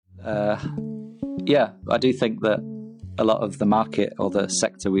Yeah, I do think that a lot of the market or the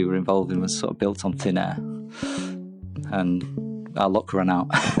sector we were involved in was sort of built on thin air, and our luck ran out.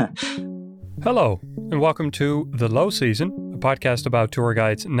 Hello, and welcome to The Low Season, a podcast about tour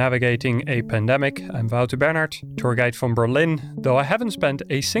guides navigating a pandemic. I'm Wouter Bernhard, tour guide from Berlin, though I haven't spent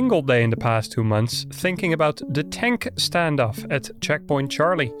a single day in the past 2 months thinking about the tank standoff at Checkpoint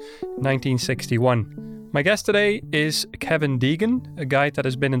Charlie, 1961. My guest today is Kevin Deegan, a guide that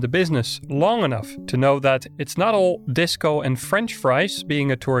has been in the business long enough to know that it's not all disco and French fries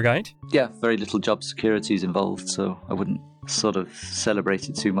being a tour guide. Yeah, very little job security is involved, so I wouldn't sort of celebrate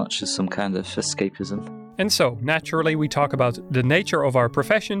it too much as some kind of escapism. And so, naturally, we talk about the nature of our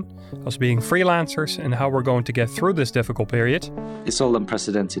profession, us being freelancers, and how we're going to get through this difficult period. It's all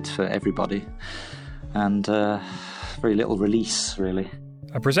unprecedented for everybody, and very little release, really.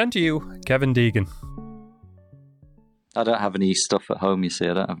 I present to you Kevin Deegan. I don't have any stuff at home, you see.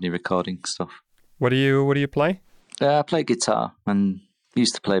 I don't have any recording stuff. What do you play? I play guitar and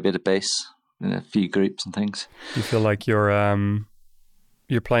used to play a bit of bass in a few groups and things. You feel like you're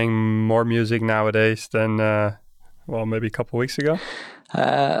playing more music nowadays than maybe a couple of weeks ago?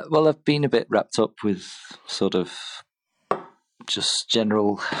 Well, I've been a bit wrapped up with sort of just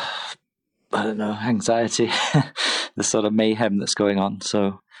general, anxiety, the sort of mayhem that's going on.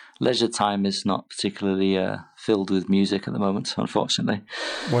 So leisure time is not particularly filled with music at the moment, unfortunately.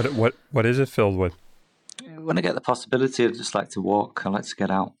 What is it filled with? When I get the possibility, I just like to walk. I like to get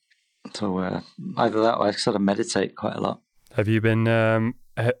out. So either that or I sort of meditate quite a lot. Have you been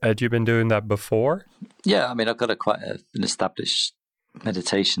had you been doing that before? Yeah, I mean, I've got an established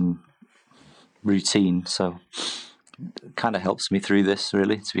meditation routine, so it kind of helps me through this,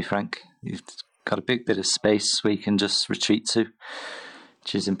 really, to be frank. You've got a big bit of space where you can just retreat to,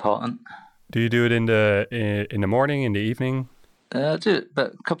 which is important. Do you do it in the morning, in the evening? I do it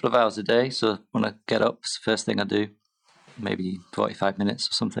about a couple of hours a day, so when I get up, it's the first thing I do, maybe 45 minutes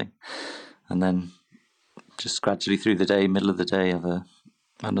or something, and then just gradually through the day, middle of the day, have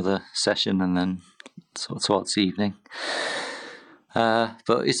another session, and then sort of towards the evening.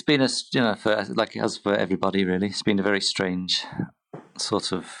 But it's been for everybody, really, it's been a very strange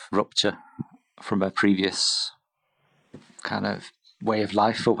sort of rupture from a previous kind of way of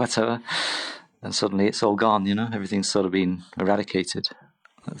life or whatever, and suddenly it's all gone. Everything's sort of been eradicated.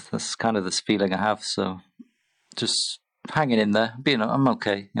 That's kind of this feeling I have. So just hanging in there, I'm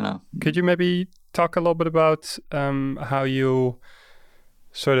okay. Could you maybe talk a little bit about how you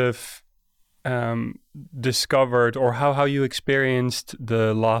sort of discovered or how you experienced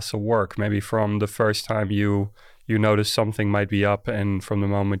the loss of work, maybe from the first time you noticed something might be up and from the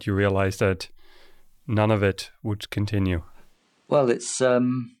moment you realized that none of it would continue? Well, it's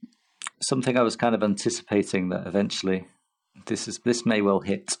something I was kind of anticipating, that eventually this may well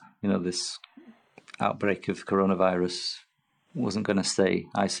hit. This outbreak of coronavirus wasn't going to stay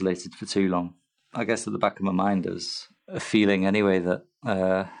isolated for too long. I guess at the back of my mind there's a feeling anyway that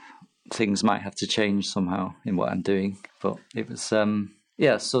things might have to change somehow in what I'm doing. But it was,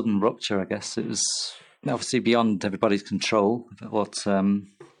 sudden rupture, I guess. It was obviously beyond everybody's control, but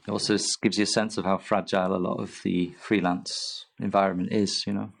it also gives you a sense of how fragile a lot of the freelance environment is.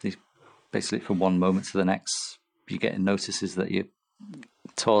 Basically from one moment to the next, you're getting notices that your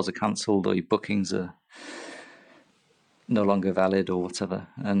tours are cancelled or your bookings are no longer valid or whatever.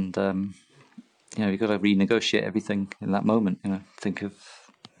 And, you've got to renegotiate everything in that moment. Think of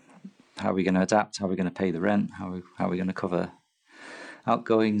how are we going to adapt, how are we going to pay the rent, how are we going to cover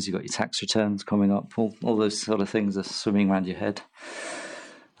outgoings, you've got your tax returns coming up, all those sort of things are swimming around your head.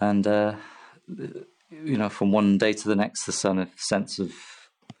 And, from one day to the next, the sort of sense of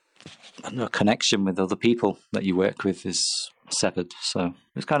connection with other people that you work with is severed. So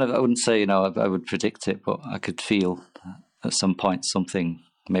it's kind of, I wouldn't say, I would predict it, but I could feel at some point something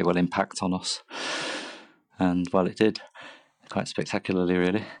may well impact on us. And, well, it did, quite spectacularly,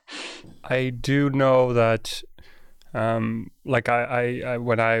 really. I do know that I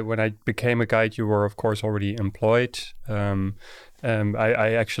when I became a guide, you were of course already employed. I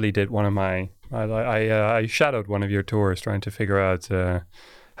actually did one of I shadowed one of your tours trying to figure out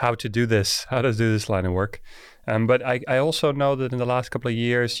how to do this line of work. But I also know that in the last couple of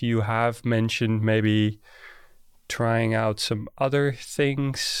years you have mentioned maybe trying out some other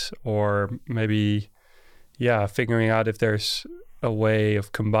things, or maybe figuring out if there's a way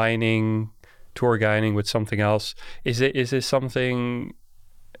of combining tour guiding with something else. Is this something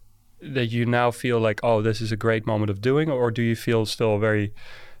that you now feel like, oh, this is a great moment of doing, or do you feel still very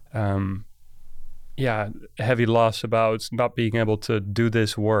heavy loss about not being able to do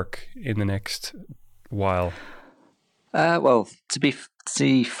this work in the next while? Well, to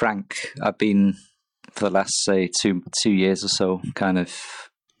be frank, I've been for the last say 2 years or so, kind of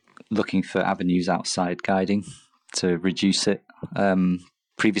looking for avenues outside guiding to reduce it.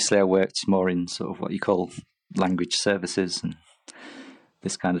 Previously, I worked more in sort of what you call language services and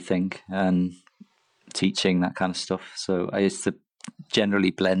this kind of thing, and teaching, that kind of stuff. So I used to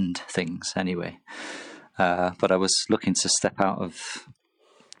generally blend things anyway. But I was looking to step out of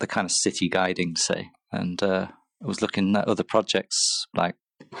the kind of city guiding, say, and I was looking at other projects like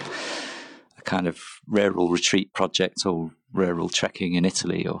a kind of rural retreat project or rural trekking in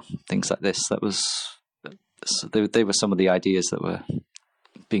Italy or things like this. That was they were some of the ideas that were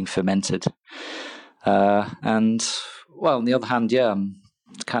being fermented. And well, on the other hand, yeah, I'm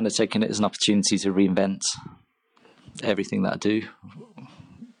kind of taking it as an opportunity to reinvent everything that I do,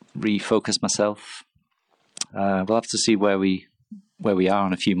 refocus myself. We'll have to see where we are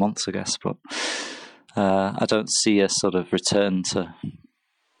in a few months, I guess, but I don't see a sort of return to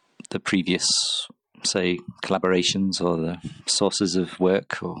the previous, say, collaborations or the sources of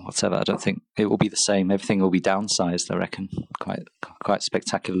work or whatever. I don't think it will be the same. Everything will be downsized, I reckon, quite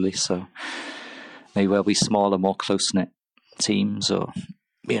spectacularly. So maybe we'll be smaller, more close-knit teams, or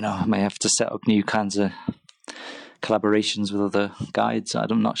I may have to set up new kinds of collaborations with other guides.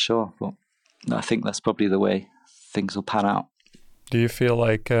 I'm not sure, but I think that's probably the way things will pan out. Do you feel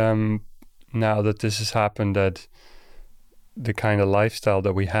like now that this has happened, that the kind of lifestyle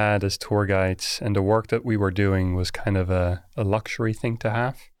that we had as tour guides and the work that we were doing was kind of a luxury thing to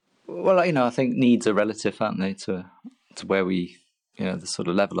have? Well, I think needs are relative, aren't they, to where we, the sort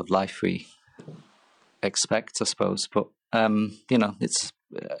of level of life we expect, I suppose. But, it's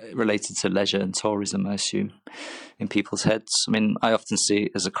related to leisure and tourism, I assume, in people's heads. I mean, I often see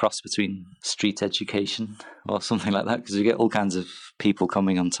it as a cross between street education or something like that, because you get all kinds of people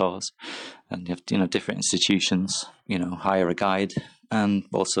coming on tours, and you have, different institutions, hire a guide, and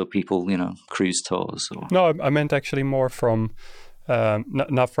also people, cruise tours. No, I meant actually more from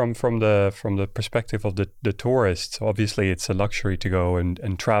not from the perspective of the tourists. Obviously, it's a luxury to go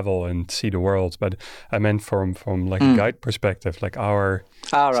and travel and see the world, but I meant from like a guide perspective, like our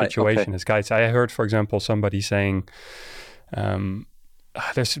situation as guides. I heard, for example, somebody saying, I've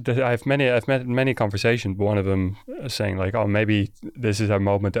met many conversations. One of them saying like, "Oh, maybe this is a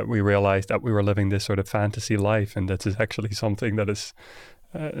moment that we realized that we were living this sort of fantasy life, and that is actually something that is."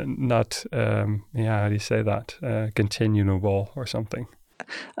 Not, how do you say that? Continuable or something.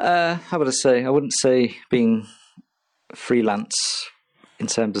 How would I say? I wouldn't say being freelance in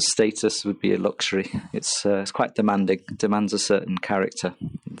terms of status would be a luxury. It's quite demanding. It demands a certain character,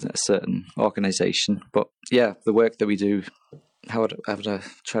 a certain organisation. But yeah, the work that we do, how would I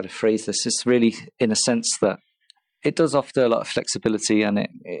try to phrase this? It's really in a sense that it does offer a lot of flexibility, and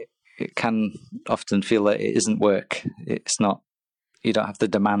it can often feel that it isn't work. It's not. You don't have the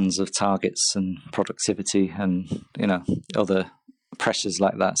demands of targets and productivity and, other pressures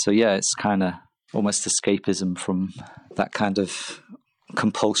like that. So, yeah, it's kind of almost escapism from that kind of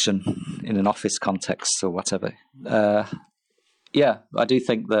compulsion in an office context or whatever. I do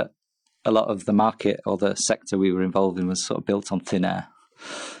think that a lot of the market or the sector we were involved in was sort of built on thin air.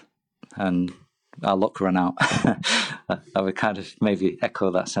 And our luck ran out. I would kind of maybe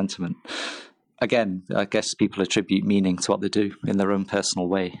echo that sentiment. Again, I guess people attribute meaning to what they do in their own personal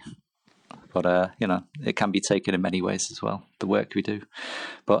way. But, it can be taken in many ways as well, the work we do.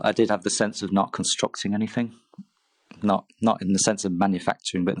 But I did have the sense of not constructing anything, not in the sense of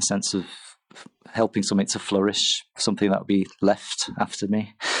manufacturing, but in the sense of helping something to flourish, something that would be left after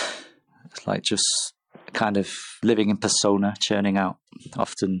me. It's like just kind of living in persona, churning out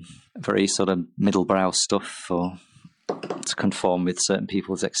often very sort of middle-brow stuff or to conform with certain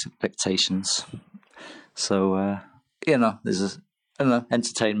people's expectations. So, there's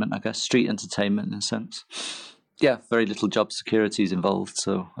entertainment, I guess, street entertainment in a sense. Yeah, very little job security is involved,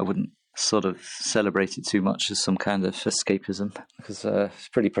 so I wouldn't sort of celebrate it too much as some kind of escapism, because it's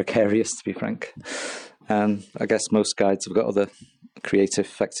pretty precarious, to be frank. And I guess most guides have got other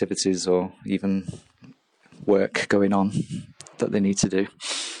creative activities or even work going on that they need to do.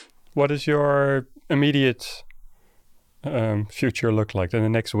 What is your immediate future look like in the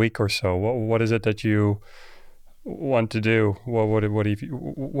next week or so? What is it that you want to do? What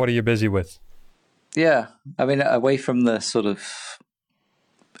are you busy with? Yeah, I mean, away from the sort of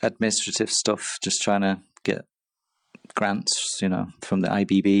administrative stuff, just trying to get grants, from the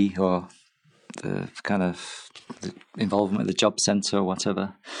IBB or the kind of the involvement with the job centre or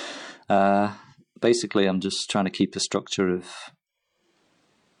whatever. Basically, I'm just trying to keep a structure of,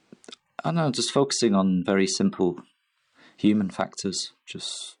 just focusing on very simple human factors,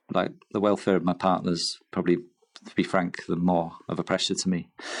 just like the welfare of my partner's probably to be frank, the more of a pressure to me.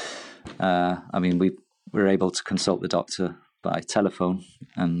 I mean, we were able to consult the doctor by telephone,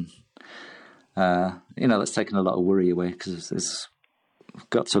 and that's taken a lot of worry away, because it's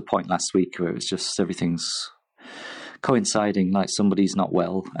got to a point last week where it was just everything's coinciding, like somebody's not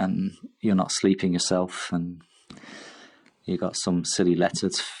well and you're not sleeping yourself, and you got some silly letter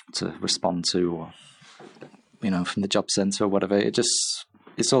to respond to, or from the job centre or whatever.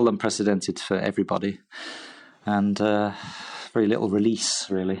 It's all unprecedented for everybody, and very little release,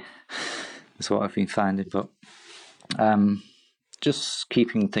 really. That's what I've been finding. But just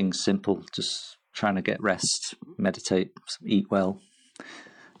keeping things simple, just trying to get rest, meditate, eat well,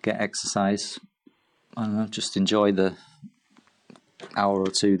 get exercise. I don't know, just enjoy the hour or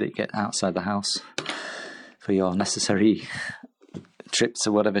two that you get outside the house for your necessary trips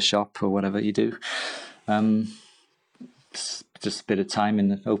to whatever shop or whatever you do. Just a bit of time in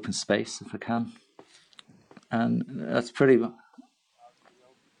the open space if I can. And that's pretty much...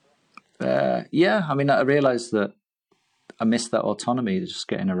 I mean, I realised that I missed that autonomy, just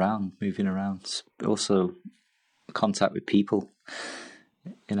getting around, moving around. Also, contact with people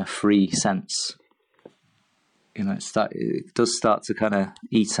in a free sense. It does start to kind of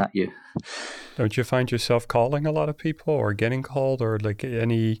eat at you. Don't you find yourself calling a lot of people, or getting called, or like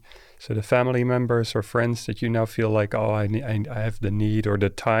any sort of family members or friends that you now feel like, I have the need or the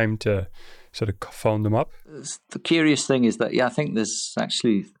time to sort of phone them up? The curious thing is that, I think there's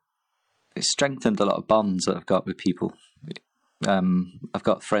actually... It's strengthened a lot of bonds that I've got with people. I've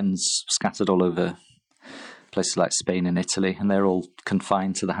got friends scattered all over places like Spain and Italy, and they're all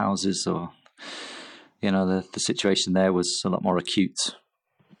confined to the houses, or, the situation there was a lot more acute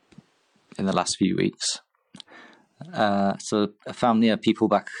in the last few weeks. So I found, people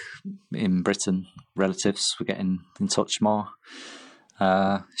back in Britain, relatives, were getting in touch more,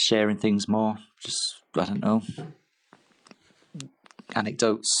 sharing things more, just, I don't know,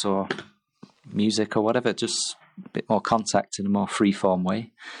 anecdotes or music or whatever, just a bit more contact in a more free-form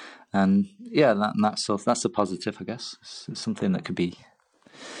way. And that's a positive, I guess. It's something that could be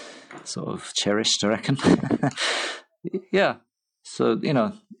sort of cherished, I reckon. Yeah. So,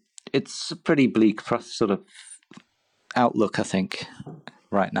 it's a pretty bleak sort of outlook, I think,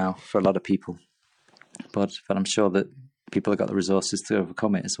 right now for a lot of people. But I'm sure that people have got the resources to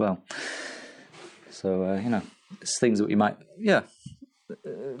overcome it as well. So, it's things that we might,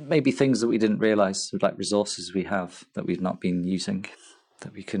 maybe things that we didn't realise, like resources we have that we've not been using,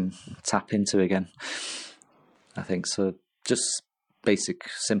 that we can tap into again. I think so. Just basic,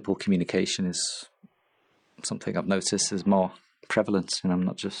 simple communication is something I've noticed is more prevalent, and I'm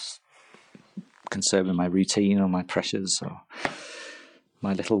not just concerned with my routine or my pressures or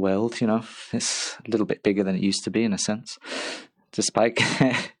my little world. It's a little bit bigger than it used to be in a sense, despite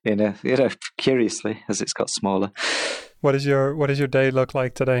curiously, as it's got smaller. What does your day look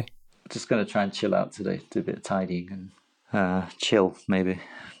like today? Just going to try and chill out today, do a bit of tidying and chill, maybe.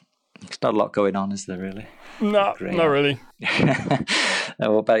 There's not a lot going on, is there, really? No, not really. What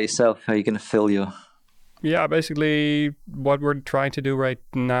about yourself? How are you going to fill your... Yeah, basically what we're trying to do right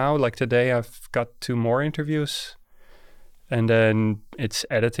now, like today I've got 2 more interviews, and then it's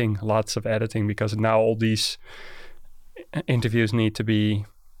editing, lots of editing, because now all these interviews need to be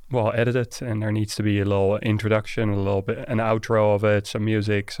edited, and there needs to be a little introduction, a little bit an outro of it, some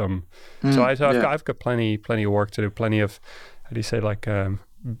music, so I've got plenty of work to do, plenty of, how do you say, like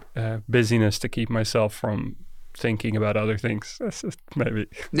busyness to keep myself from thinking about other things. Maybe.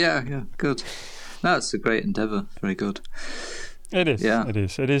 Yeah, good. No, it's a great endeavour. Very good. It is. Yeah. It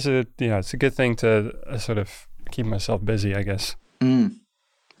is. It's a good thing to sort of keep myself busy, I guess.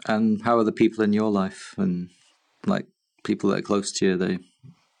 And how are the people in your life, and like people that are close to you? Are they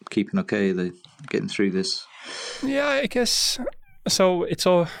keeping okay? Are they getting through this? Yeah, I guess so. It's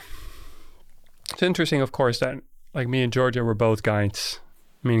interesting, of course, that like me and Georgia were both guides,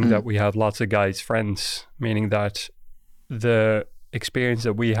 meaning that we have lots of guides friends, meaning that the experience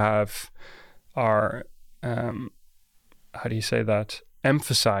that we have are how do you say that,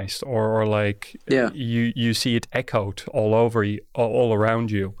 emphasized, or like you see it echoed all over you, all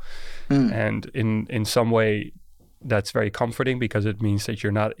around you, and in some way that's very comforting, because it means that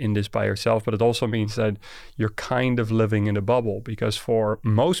you're not in this by yourself, but it also means that you're kind of living in a bubble, because for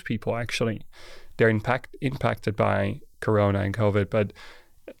most people actually they're impacted by Corona and COVID, but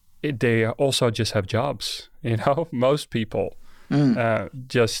they also just have jobs. Most people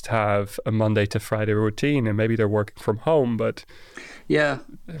just have a Monday to Friday routine, and maybe they're working from home, but I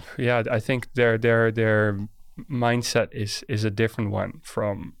think their mindset is a different one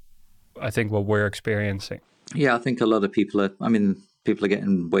from, I think, what we're experiencing. Yeah, I think a lot of people are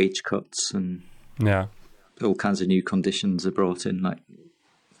getting wage cuts and all kinds of new conditions are brought in, like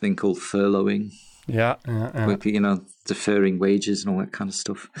a thing called furloughing. Yeah. Where, deferring wages and all that kind of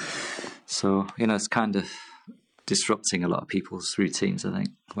stuff. So, it's kind of disrupting a lot of people's routines, I think.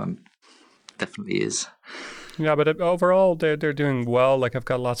 Well, definitely is. Yeah, but overall, they're doing well. Like, I've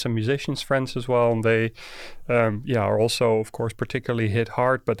got lots of musicians friends as well, and they, are also, of course, particularly hit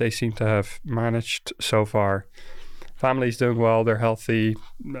hard, but they seem to have managed so far. Family's doing well. They're healthy.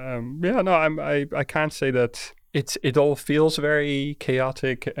 I can't say that it all feels very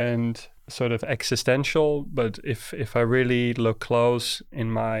chaotic and sort of existential, but if I really look close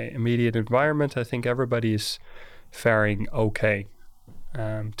in my immediate environment, I think everybody is faring okay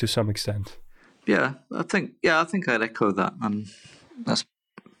to some extent. Yeah, I think I'd echo that, and that's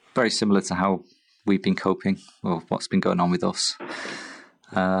very similar to how we've been coping, or what's been going on with us.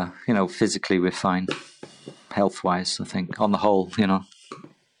 Physically we're fine, health-wise, I think, on the whole,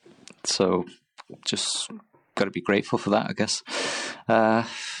 So just got to be grateful for that, I guess. I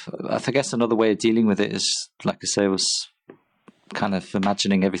guess another way of dealing with it is, like I say, was kind of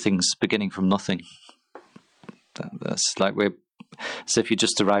imagining everything's beginning from nothing. That's like so if you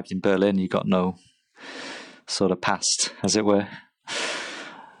just arrived in Berlin, you got no sort of past, as it were.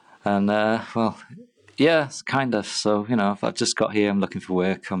 And, it's kind of. So, if I've just got here, I'm looking for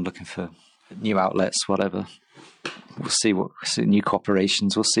work, I'm looking for new outlets, whatever. We'll see new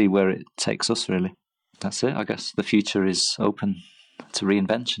corporations, we'll see where it takes us, really. That's it, I guess. The future is open to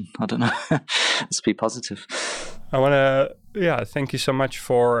reinvention. I don't know. Let's be positive. I want to, thank you so much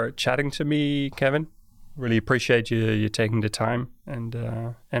for chatting to me, Kevin. Really appreciate you taking the time and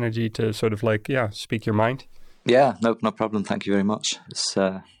energy to sort of speak your mind. Yeah, no problem. Thank you very much. It's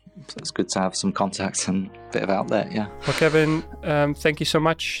good to have some contact and a bit of outlet, yeah. Well, Kevin, thank you so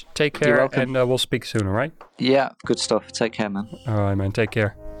much. Take care. You're welcome. And we'll speak soon, all right? Yeah, good stuff. Take care, man. All right, man. Take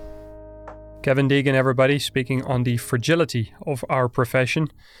care. Kevin Deegan, everybody, speaking on the fragility of our profession.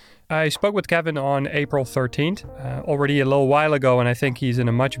 I spoke with Kevin on April 13th, already a little while ago, and I think he's in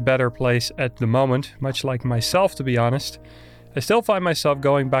a much better place at the moment, much like myself, to be honest. I still find myself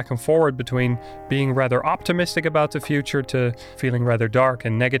going back and forward between being rather optimistic about the future to feeling rather dark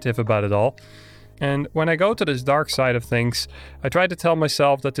and negative about it all. And when I go to this dark side of things, I try to tell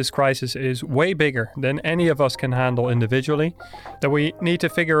myself that this crisis is way bigger than any of us can handle individually, that we need to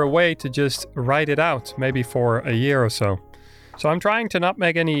figure a way to just ride it out, maybe for a year or so. So I'm trying to not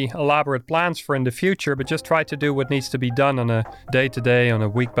make any elaborate plans for in the future, but just try to do what needs to be done on a day-to-day, on a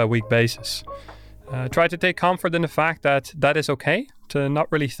week-by-week basis. Try to take comfort in the fact that is okay, to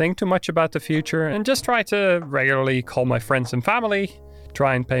not really think too much about the future, and just try to regularly call my friends and family,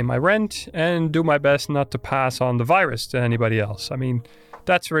 try and pay my rent, and do my best not to pass on the virus to anybody else. I mean,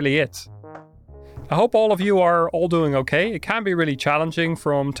 that's really it. I hope all of you are all doing okay. It can be really challenging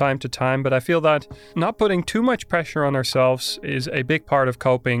from time to time, but I feel that not putting too much pressure on ourselves is a big part of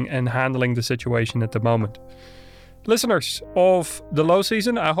coping and handling the situation at the moment. Listeners of The Low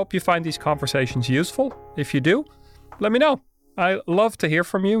Season, I hope you find these conversations useful. If you do, let me know. I love to hear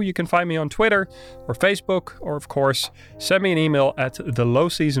from you. You can find me on Twitter or Facebook, or of course, send me an email at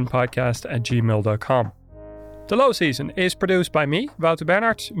thelowseasonpodcast@gmail.com. The Low Season is produced by me, Wouter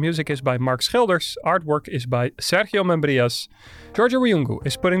Bernhard. Music is by Mark Schilders. Artwork is by Sergio Membrias. Georgia Riungu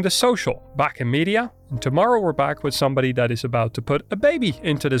is putting the social back in media. And tomorrow we're back with somebody that is about to put a baby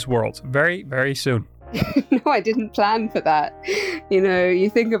into this world very, very soon. No, I didn't plan for that. You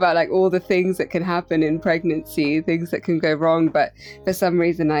think about all the things that can happen in pregnancy, things that can go wrong, but for some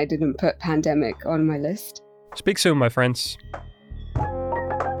reason I didn't put pandemic on my list. Speak soon, my friends.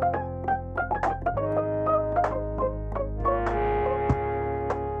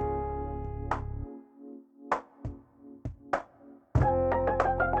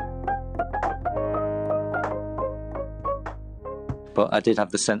 But I did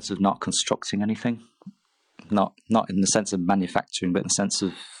have the sense of not constructing anything, not in the sense of manufacturing, but in the sense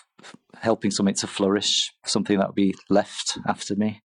of helping something to flourish, something that would be left after me.